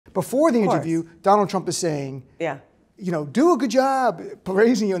before the interview, Donald Trump is saying, yeah, you know, do a good job,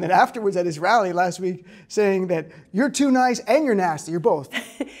 praising you. And then afterwards at his rally last week, saying that you're too nice and you're nasty. You're both.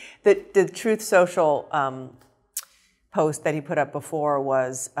 The Truth Social post that he put up before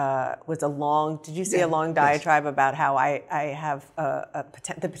was a long, did you see a long diatribe about how I have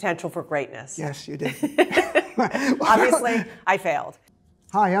the potential for greatness? Yes, you did. Obviously, I failed.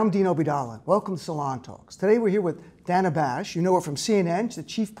 Hi, I'm Dean Obeidallah. Welcome to Salon Talks. Today we're here with Dana Bash. You know her from CNN. She's the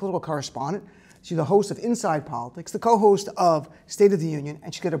chief political correspondent. She's the host of Inside Politics, the co-host of State of the Union,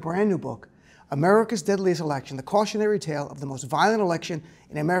 and she's got a brand new book, America's Deadliest Election, the cautionary tale of the most violent election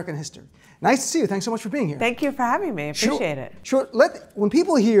in American history. Nice to see you. Thanks so much for being here. Thank you for having me. I appreciate it. Sure. When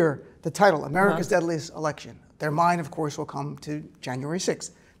people hear the title, America's Deadliest Election, their mind, of course, will come to January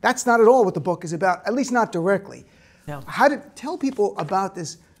 6th. That's not at all what the book is about, at least not directly. No. Tell people about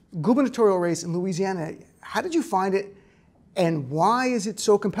this gubernatorial race in Louisiana. How did you find it? And why is it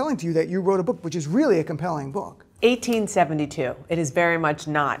so compelling to you that you wrote a book, which is really a compelling book? 1872. It is very much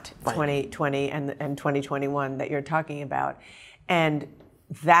not 2020 and 2021 that you're talking about. And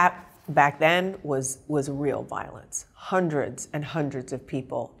that back then was real violence. Hundreds and hundreds of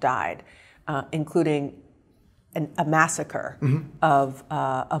people died, including a massacre of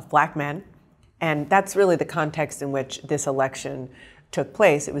black men. And that's really the context in which this election took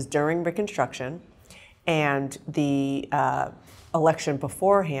place. It was during Reconstruction. And the election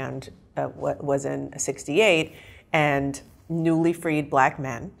beforehand was in '68, and newly freed black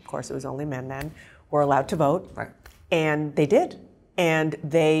men, of course it was only men then, were allowed to vote. Right. And they did. And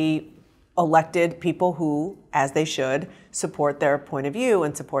they elected people who, as they should, support their point of view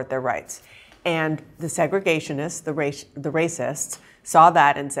and support their rights. And the segregationists, the racists, saw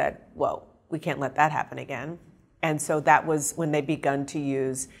that and said, whoa, we can't let that happen again. And so that was when they begun to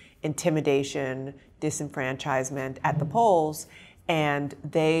use intimidation, disenfranchisement at the polls, and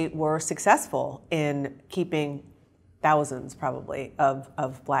they were successful in keeping thousands probably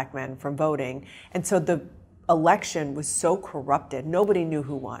of black men from voting. And so the election was so corrupted, nobody knew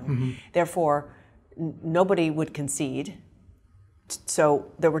who won. Therefore, nobody would concede.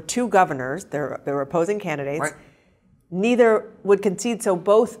 So there were two governors, there were opposing candidates. Right. Neither would concede, so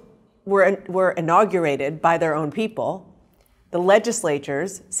both were inaugurated by their own people. The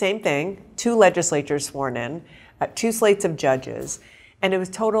legislatures, same thing, two legislatures sworn in, two slates of judges, and it was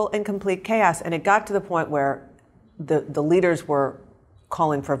total and complete chaos. And it got to the point where the leaders were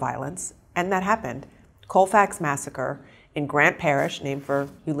calling for violence, and that happened. Colfax Massacre in Grant Parish, named for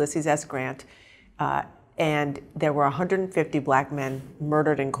Ulysses S. Grant, and there were 150 black men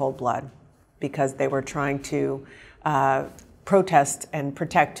murdered in cold blood because they were trying to protest and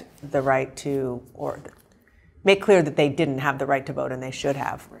protect the right to, or make clear that they didn't have the right to vote and they should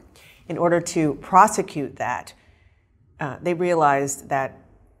have. In order to prosecute that, they realized that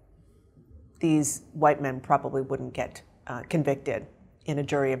these white men probably wouldn't get convicted in a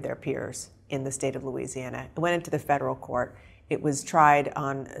jury of their peers in the state of Louisiana. It went into the federal court. It was tried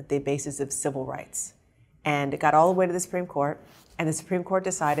on the basis of civil rights. And it got all the way to the Supreme Court, and the Supreme Court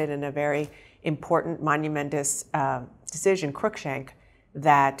decided in a very important, monumentous decision, Crookshank,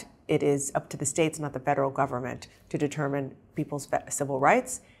 that it is up to the states, not the federal government, to determine people's civil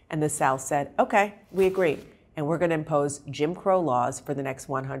rights. And the South said, okay, we agree. And we're going to impose Jim Crow laws for the next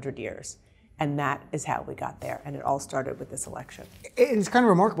 100 years. And that is how we got there. And it all started with this election. It's kind of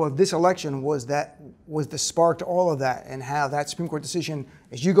remarkable that this election was the spark to all of that, and how that Supreme Court decision,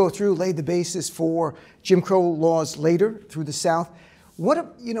 as you go through, laid the basis for Jim Crow laws later through the South.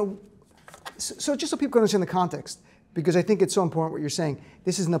 So just so people can understand the context, because I think it's so important what you're saying.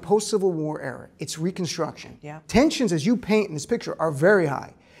 This is in the post-Civil War era. It's Reconstruction. Yeah. Tensions, as you paint in this picture, are very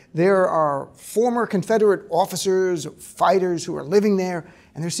high. There are former Confederate officers, fighters who are living there,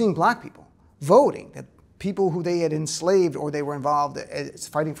 and they're seeing black people voting, that people who they had enslaved or they were involved as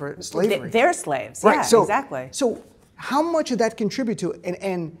fighting for slavery. They're slaves, right. Yeah, So, exactly. So how much did that contribute to it?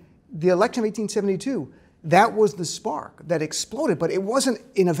 And the election of 1872, that was the spark that exploded, but it wasn't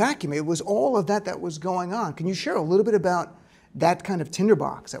in a vacuum. It was all of that was going on. Can you share a little bit about that kind of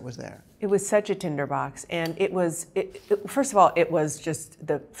tinderbox that was there? It was such a tinderbox. And first of all, it was just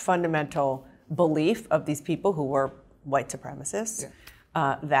the fundamental belief of these people who were white supremacists,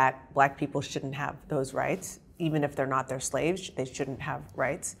 that black people shouldn't have those rights. Even if they're not their slaves, they shouldn't have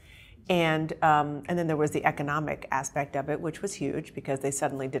rights. And then there was the economic aspect of it, which was huge because they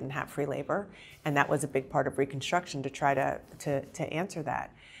suddenly didn't have free labor. And that was a big part of Reconstruction to try to answer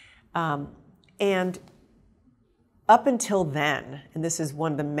that. And up until then, and this is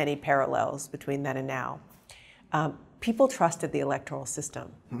one of the many parallels between then and now, people trusted the electoral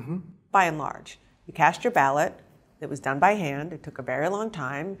system, by and large. You cast your ballot, It was done by hand. It took a very long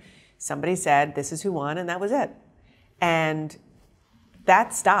time. Somebody said, this is who won, and that was it. And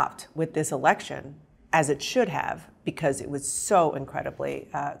that stopped with this election, as it should have, because it was so incredibly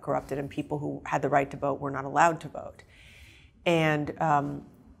corrupted, and people who had the right to vote were not allowed to vote. And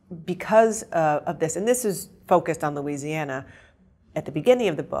because of this, and this is focused on Louisiana at the beginning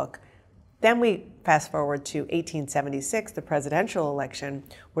of the book, then we fast forward to 1876, the presidential election,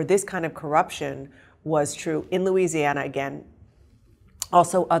 where this kind of corruption was true in Louisiana again,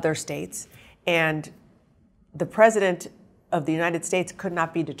 also other states. And the president of the United States could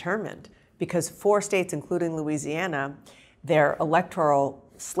not be determined because 4 states, including Louisiana, their electoral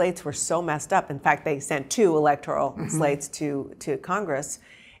slates were so messed up. In fact, they sent 2 electoral slates to Congress.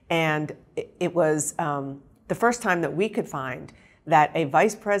 And it was the first time that we could find that a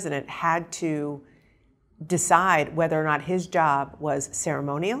vice president had to decide whether or not his job was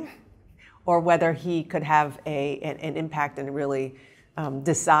ceremonial or whether he could have an impact and really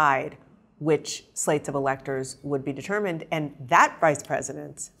decide which slates of electors would be determined. And that vice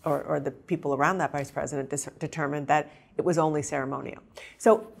president, or the people around that vice president, determined that it was only ceremonial.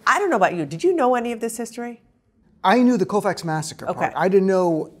 So I don't know about you. Did you know any of this history? I knew the Colfax Massacre part. I didn't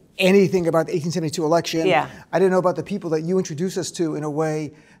know anything about the 1872 election. Yeah. I didn't know about the people that you introduced us to in a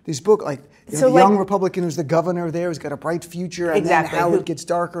way. This book, like, the young Republican who's the governor there, who's got a bright future, and then how it gets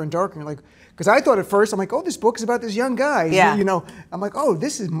darker and darker. Like, because I thought at first, I'm like, oh, this book is about this young guy. Yeah. You know, I'm like, oh,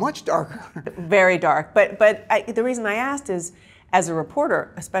 this is much darker. Very dark. But the reason I asked is, as a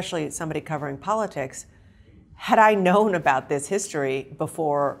reporter, especially somebody covering politics, had I known about this history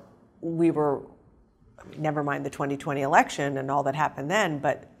before we were, never mind the 2020 election and all that happened then,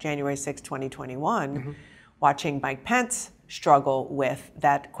 but January 6, 2021, watching Mike Pence struggle with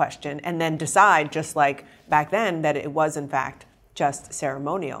that question and then decide, just like back then, that it was in fact just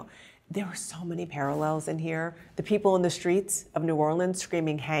ceremonial. There were so many parallels in here. The people in the streets of New Orleans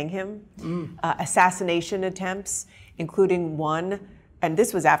screaming, hang him. Assassination attempts, including one, and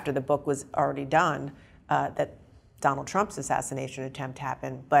this was after the book was already done, that Donald Trump's assassination attempt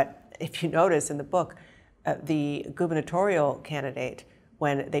happened. But if you notice in the book, the gubernatorial candidate,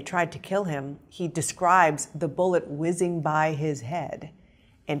 when they tried to kill him, he describes the bullet whizzing by his head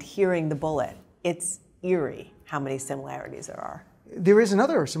and hearing the bullet. It's eerie how many similarities there are. There is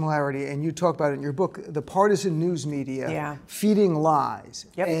another similarity, and you talk about it in your book, the partisan news media feeding lies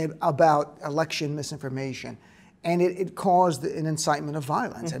about election misinformation. And it caused an incitement of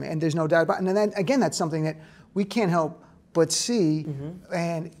violence. I mean, and there's no doubt about it. And then, again, that's something that we can't help but see.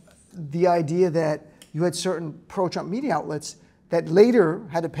 And the idea that you had certain pro-Trump media outlets that later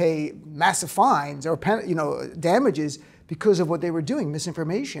had to pay massive fines or damages because of what they were doing,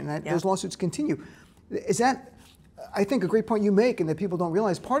 misinformation. That those lawsuits continue. Is that, I think, a great point you make, and that people don't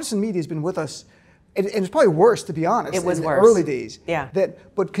realize? Partisan media has been with us, and it's probably worse, to be honest. It was in worse. The early days. Yeah.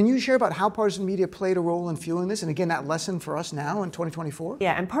 But can you share about how partisan media played a role in fueling this, and again, that lesson for us now in 2024?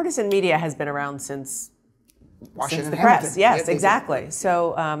 Yeah, and partisan media has been around since Washington the and Hamilton. press. Yes, exactly.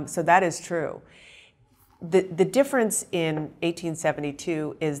 So that is true. The difference in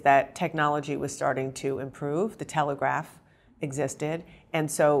 1872 is that technology was starting to improve. The telegraph existed, and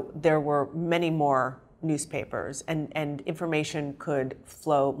so there were many more newspapers, and information could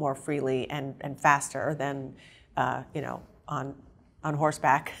flow more freely and faster than on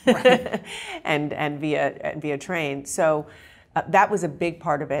horseback and via train. So that was a big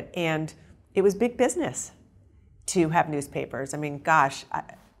part of it, and it was big business to have newspapers. I mean, gosh,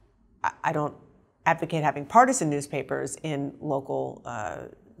 I don't advocate having partisan newspapers in local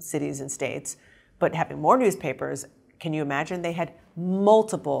cities and states, but having more newspapers. Can you imagine? They had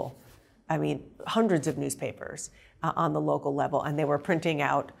multiple, hundreds of newspapers on the local level, and they were printing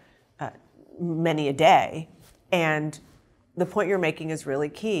out many a day. And the point you're making is really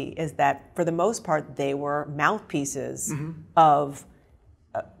key, is that for the most part, they were mouthpieces of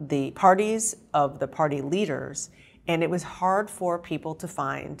the parties, of the party leaders, and it was hard for people to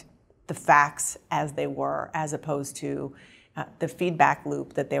find the facts as they were, as opposed to the feedback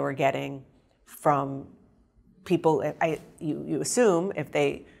loop that they were getting from people. You assume if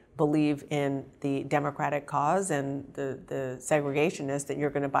they believe in the Democratic cause and the segregationists, that you're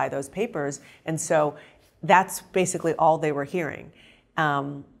going to buy those papers. And so that's basically all they were hearing.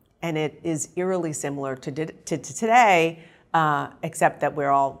 And it is eerily similar to today, except that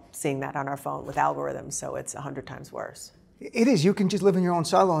we're all seeing that on our phone with algorithms, so it's 100 times worse. It is. You can just live in your own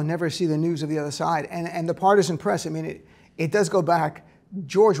silo and never see the news of the other side. And the partisan press, it does go back.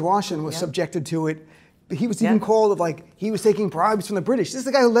 George Washington was subjected to it. He was even called he was taking bribes from the British. This is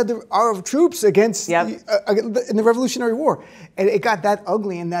the guy who led our troops against in the Revolutionary War. And it got that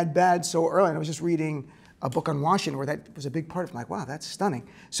ugly and that bad so early. And I was just reading a book on Washington where that was a big part of it. I'm like, wow, that's stunning.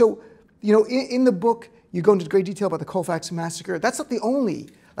 So, you know, in the book, you go into great detail about the Colfax massacre. That's not the only,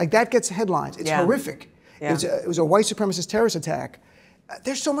 like that gets headlines. It's horrific. Yeah. It was a white supremacist terrorist attack.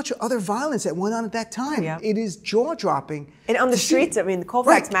 There's so much other violence that went on at that time. Yeah. It is jaw-dropping. And on the streets, I mean, the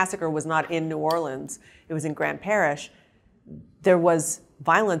Colfax massacre was not in New Orleans. It was in Grand Parish. There was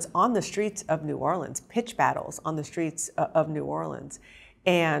violence on the streets of New Orleans, pitch battles on the streets of New Orleans.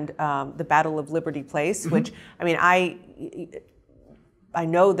 And the Battle of Liberty Place, which, I mean, I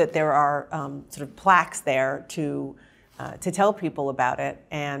know that there are sort of plaques there to tell people about it,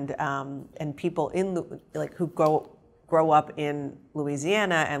 and people in who grow up in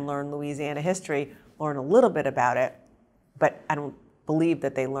Louisiana and learn Louisiana history learn a little bit about it, but I don't believe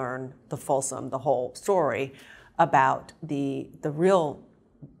that they learn the whole story about the real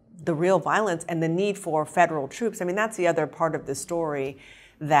violence and the need for federal troops. I mean, that's the other part of the story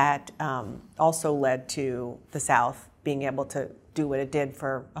that also led to the South being able to do what it did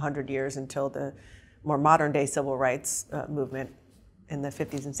for 100 years until the more modern day civil rights movement in the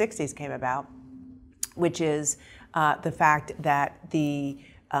 50s and 60s came about, which is the fact that the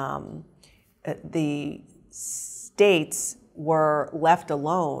states were left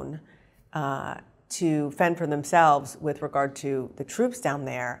alone to fend for themselves with regard to the troops down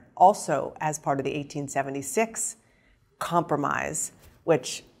there, also as part of the 1876 compromise,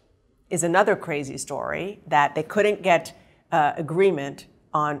 which is another crazy story, that they couldn't get agreement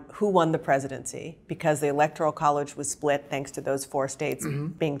on who won the presidency because the Electoral College was split thanks to those 4 states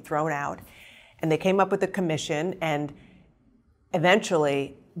being thrown out. And they came up with a commission, and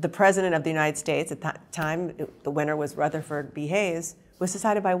eventually the president of the United States, at that time, the winner was Rutherford B. Hayes, was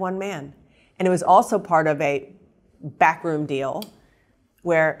decided by one man. And it was also part of a backroom deal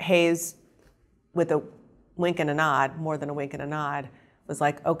where Hayes, with a wink and a nod, more than a wink and a nod, was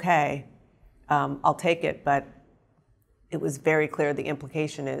like, okay, I'll take it, but it was very clear the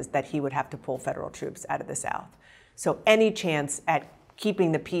implication is that he would have to pull federal troops out of the South. So any chance at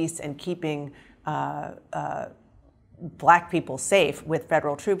keeping the peace and keeping black people safe with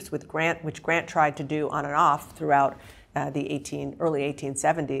federal troops, which Grant tried to do on and off throughout the early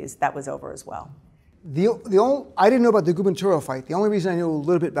 1870s, that was over as well. I didn't know about the gubernatorial fight. The only reason I knew a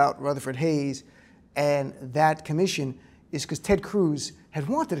little bit about Rutherford Hayes and that commission is because Ted Cruz had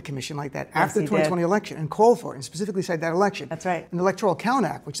wanted a commission like that after the 2020 election and called for it, and specifically cited that election. That's right. And the Electoral Count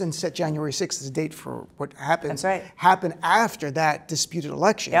Act, which then set January 6th as a date for what happened, That's right. happened after that disputed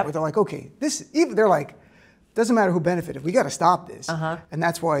election. Yep. Where they're like, okay, they're like, doesn't matter who benefited, we got to stop this. And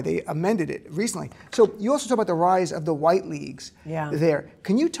that's why they amended it recently. So you also talk about the rise of the white leagues there.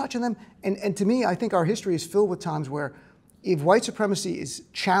 Can you touch on them? And to me, I think our history is filled with times where if white supremacy is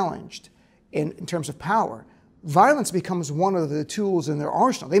challenged in terms of power, violence becomes one of the tools in their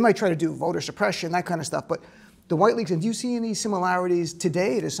arsenal. They might try to do voter suppression, that kind of stuff, but the white leagues, and do you see any similarities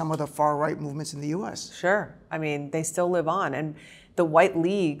today to some of the far-right movements in the U.S.? Sure. I mean, they still live on. And the white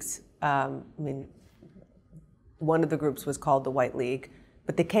leagues, one of the groups was called the White League,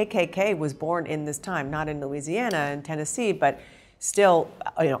 but the KKK was born in this time, not in Louisiana and Tennessee, but still,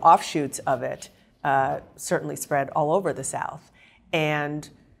 offshoots of it certainly spread all over the South. And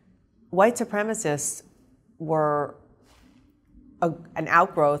white supremacists were an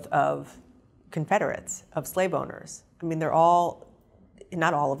outgrowth of Confederates, of slave owners. I mean, they're all,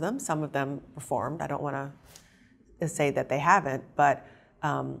 not all of them, some of them reformed. I don't want to say that they haven't, but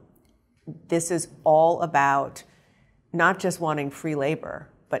this is all about not just wanting free labor,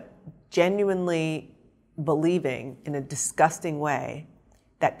 but genuinely believing in a disgusting way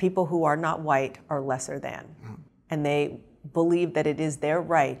that people who are not white are lesser than. And they believe that it is their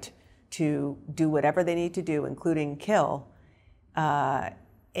right to do whatever they need to do, including kill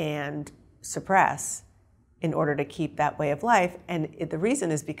and suppress, in order to keep that way of life. And the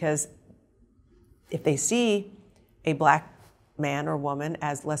reason is because if they see a black man or woman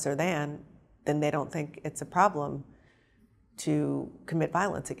as lesser than, then they don't think it's a problem to commit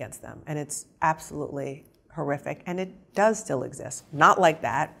violence against them. And it's absolutely horrific. And it does still exist. Not like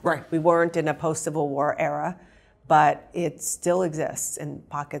that. Right. We weren't in a post-Civil War era, but it still exists in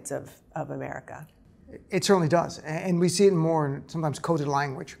pockets of America. It certainly does. And we see it more in sometimes coded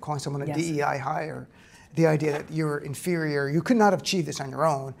language, calling someone a DEI hire, the idea that you're inferior, you could not have achieved this on your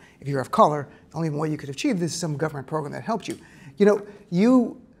own. If you're of color, the only way you could achieve this is some government program that helped you.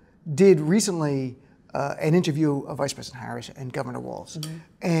 You did recently an interview of Vice President Harris and Governor Walz.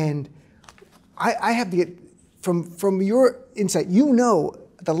 And I have to get, from your insight,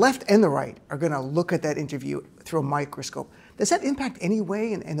 the left and the right are going to look at that interview through a microscope. Does that impact any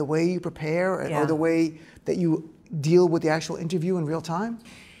way in the way you prepare or the way that you deal with the actual interview in real time?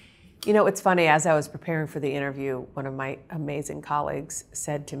 You know, it's funny, as I was preparing for the interview, one of my amazing colleagues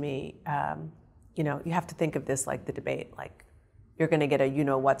said to me, you know, you have to think of this like the debate, like you're going to get a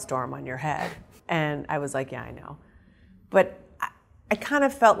you-know-what storm on your head. And I was like, yeah, I know. But I kind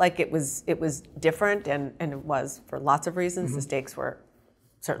of felt like it was different, and it was for lots of reasons. Mm-hmm. The stakes were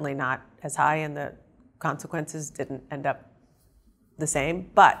certainly not as high, and the consequences didn't end up the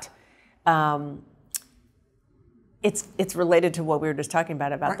same. But it's related to what we were just talking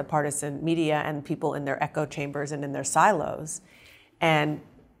about right. The partisan media and people in their echo chambers and in their silos. And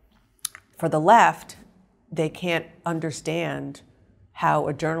for the left, they can't understand how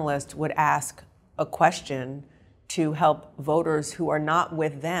a journalist would ask a question to help voters who are not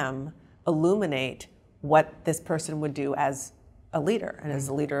with them illuminate what this person would do as a leader and as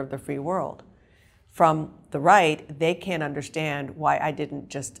a leader of the free world. From the right, they can't understand why I didn't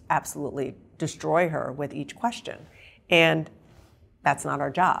just absolutely destroy her with each question. And that's not our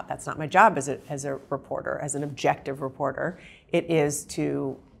job. That's not my job as a reporter, as an objective reporter. It is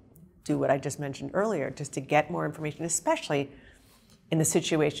to do what I just mentioned earlier, just to get more information, especially in the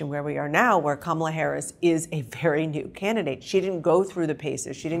situation where we are now, where Kamala Harris is a very new candidate. She didn't go through the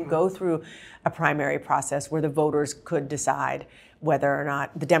paces. She didn't go through a primary process where the voters could decide whether or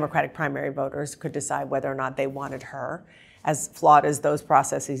not, the Democratic primary voters could decide whether or not they wanted her, as flawed as those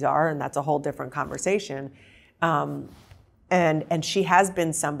processes are, and that's a whole different conversation. And she has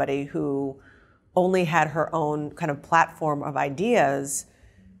been somebody who only had her own kind of platform of ideas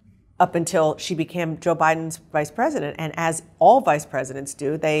up until she became Joe Biden's vice president. And as all vice presidents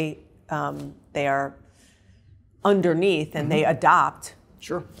do, they are underneath and they adopt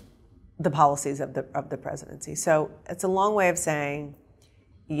sure. the policies of the presidency. So it's a long way of saying,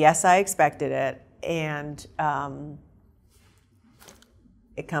 yes, I expected it, and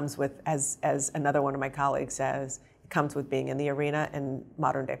it comes with, as another one of my colleagues says, it comes with being in the arena in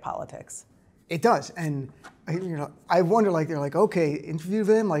modern day politics. It does, and I wonder, like, they're like, okay, interview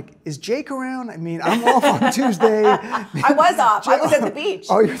them. Like, is Jake around? I mean, I'm off on Tuesday. I was off. I was at the beach.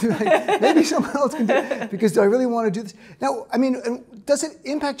 Oh, you're like, maybe someone else can do it, because do I really want to do this? Now, I mean, does it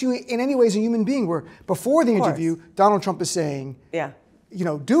impact you in any way as a human being? Where before the interview, Donald Trump is saying, yeah, you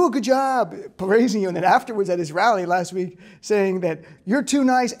know, do a good job, praising you, and then afterwards at his rally last week, saying that you're too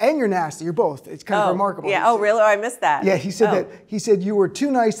nice and you're nasty. You're both. It's kind of remarkable. Yeah. Oh, really? Oh, I missed that. Yeah, he said that. He said you were too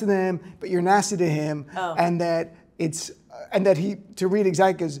nice to them, but you're nasty to him, and that it's he, to read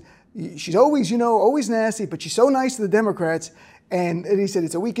exactly, because she's always, always nasty, but she's so nice to the Democrats, and he said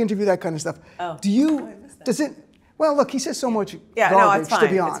it's a weak interview, that kind of stuff. Oh. Does it? Well, look, he says so much garbage, no, it's fine. To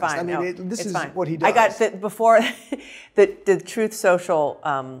be honest. It's fine. I mean, this is fine. what he does. I got before the Truth Social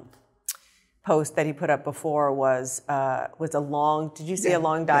post that he put up before was a long. Did you see a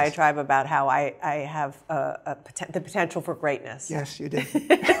long diatribe about how I have the potential for greatness? Yes, you did.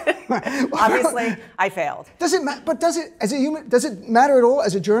 Obviously, I failed. Does it matter? But does it, as a human, does it matter at all?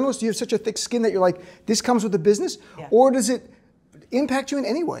 As a journalist, do you have such a thick skin that you're like, this comes with the business, or does it impact you in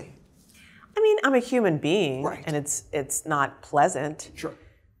any way? I mean, I'm a human being, right. and it's not pleasant. Sure.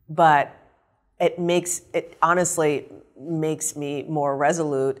 But it honestly makes me more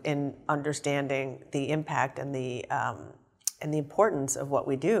resolute in understanding the impact and the importance of what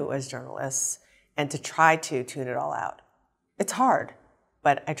we do as journalists, and to try to tune it all out. It's hard,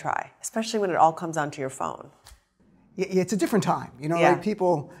 but I try, especially when it all comes onto your phone. Yeah, it's a different time. Like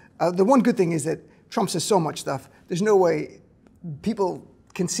people. The one good thing is that Trump says so much stuff. There's no way people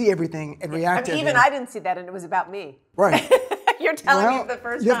can see everything and react to it. Even I didn't see that, and it was about me. Right. You're telling me the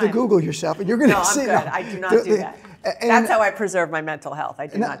first time. You have to Google yourself, and you're going to see. No, I'm good. I do not do that. That's how I preserve my mental health. I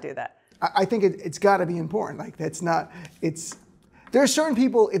do not do that. I think it's got to be important. Like, that's not. There are certain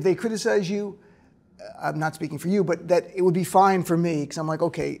people, if they criticize you, I'm not speaking for you, but that it would be fine for me, because I'm like,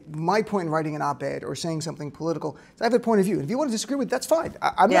 okay, my point in writing an op-ed or saying something political, I have a point of view. And if you want to disagree with it, that's fine.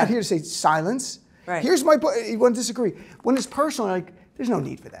 I'm not here to say silence. Right. Here's my point. You want to disagree. When it's personal, like, there's no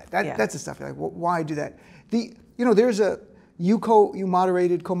need for that. That's the stuff. Like, why do that? There's you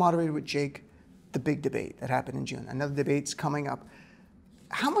co-moderated with Jake, the big debate that happened in June. Another debate's coming up.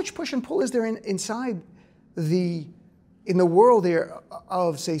 How much push and pull is there inside in the world there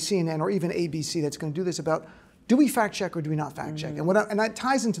of, say, CNN or even ABC that's going to do this about, do we fact check or do we not fact check? And that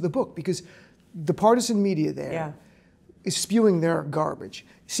ties into the book, because the partisan media there is spewing their garbage.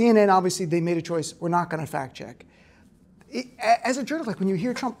 CNN, obviously, they made a choice. We're not going to fact check. As a journalist, like, when you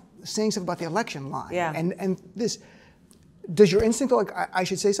hear Trump saying something about the election line and this, does your instinct go like, I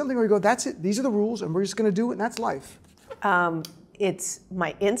should say something, or you go, that's it, these are the rules, and we're just going to do it, and that's life? It's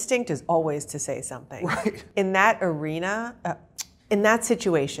my instinct is always to say something. Right. In that arena, in that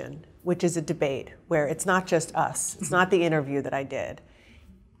situation, which is a debate where it's not just us, it's not the interview that I did.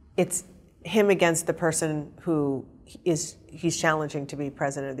 it's him against the person who he's challenging to be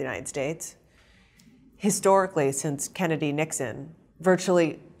president of the United States. Historically, since Kennedy-Nixon,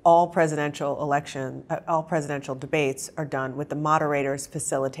 virtually all presidential debates are done with the moderators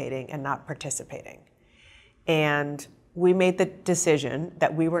facilitating and not participating. And we made the decision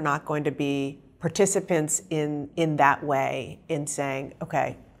that we were not going to be participants in that way, in saying,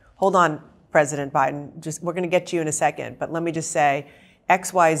 okay, hold on, President Biden, we're going to get to you in a second, but let me just say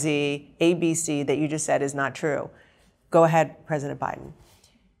X, Y, Z, A, B, C that you just said is not true. Go ahead, President Biden.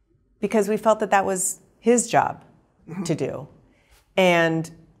 Because we felt that that was his job to do. And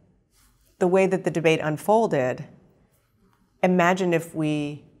the way that the debate unfolded, imagine if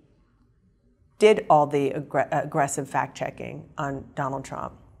we did all the aggressive fact-checking on Donald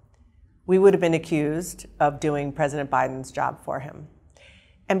Trump. We would have been accused of doing President Biden's job for him.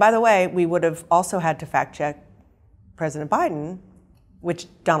 And by the way, we would have also had to fact-check President Biden, which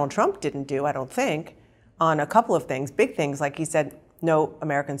Donald Trump didn't do, I don't think, on a couple of things, big things, like he said, no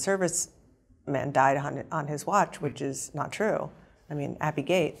American servicemen died on his watch, which is not true. I mean, Abbey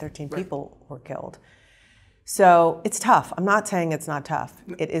Gate, 13 people were killed. So it's tough. I'm not saying it's not tough.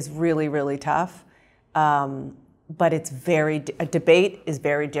 It is really, really tough. But it's a debate is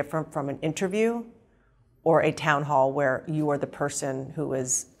very different from an interview or a town hall where you are the person who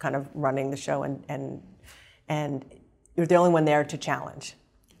is kind of running the show and you're the only one there to challenge.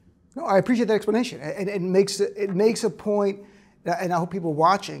 No, I appreciate that explanation. It makes a point, and I hope people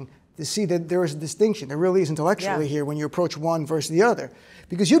watching to see that there is a distinction. There really is intellectually here when you approach one versus the other.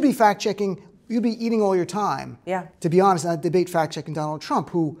 Because you'd be fact-checking, you'd be eating all your time, to be honest, in that debate fact-checking Donald Trump,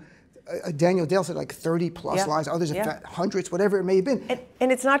 who Daniel Dale said like 30-plus lines, others have hundreds, whatever it may have been.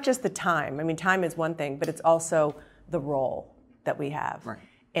 And it's not just the time. I mean, time is one thing, but it's also the role that we have. Right.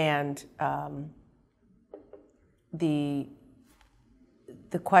 And the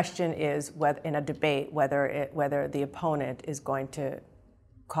question is whether in a debate whether the opponent is going to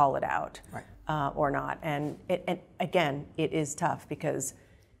call it out or not. And again, it is tough because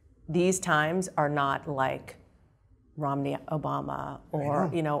these times are not like Romney, Obama, or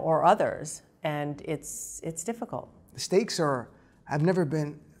or others, and it's difficult. The stakes have never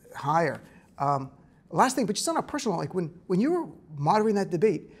been higher. Last thing, but just on a personal, like when you were moderating that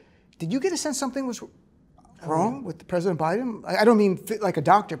debate, did you get a sense something was wrong with President Biden? I don't mean like a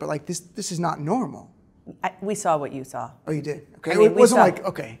doctor, but like this is not normal. We saw what you saw. Oh, you did? Okay. I mean, it wasn't like,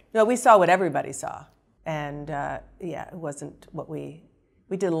 okay. No, we saw what everybody saw. And it wasn't what we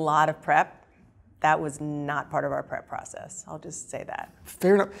did a lot of prep. That was not part of our prep process. I'll just say that.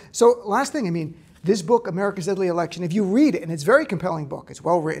 Fair enough. So last thing, I mean, this book, America's Deadly Election, if you read it, and it's a very compelling book, it's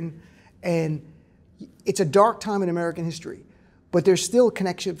well written, and it's a dark time in American history, but there's still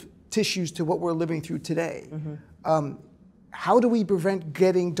connective tissues to what we're living through today. How do we prevent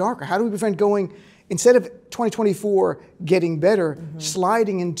getting darker? How do we prevent going, instead of 2024 getting better,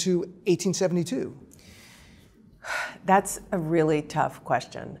 sliding into 1872? That's a really tough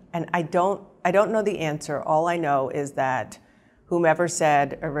question. And I don't know the answer. All I know is that whomever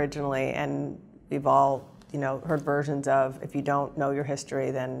said originally, and we've all heard versions of, if you don't know your history,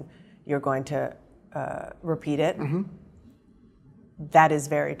 then you're going to repeat it. That is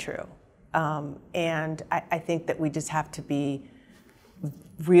very true. And I think that we just have to be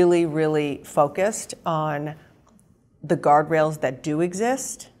really, really focused on the guardrails that do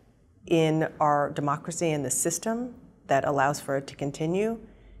exist in our democracy and the system that allows for it to continue,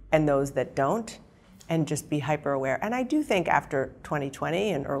 and those that don't, and just be hyper aware. And I do think after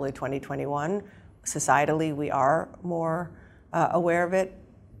 2020 and early 2021, societally we are more aware of it.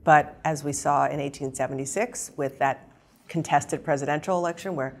 But as we saw in 1876 with that contested presidential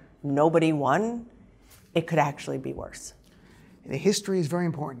election where nobody won, it could actually be worse. The history is very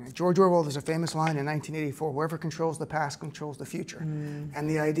important. George Orwell, there's a famous line in 1984, whoever controls the past controls the future. And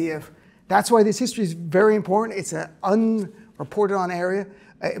the idea of, that's why this history is very important. It's an unreported on area.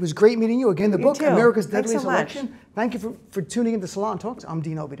 It was great meeting you. Again, the book, America's Deadliest Election. Thank you for tuning into Salon Talks. I'm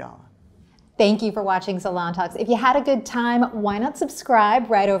Dean Obeidallah. Thank you for watching Salon Talks. If you had a good time, why not subscribe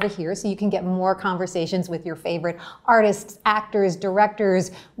right over here so you can get more conversations with your favorite artists, actors,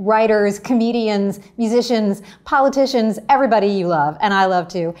 directors, writers, comedians, musicians, politicians, everybody you love, and I love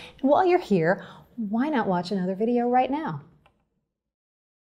too. And while you're here, why not watch another video right now?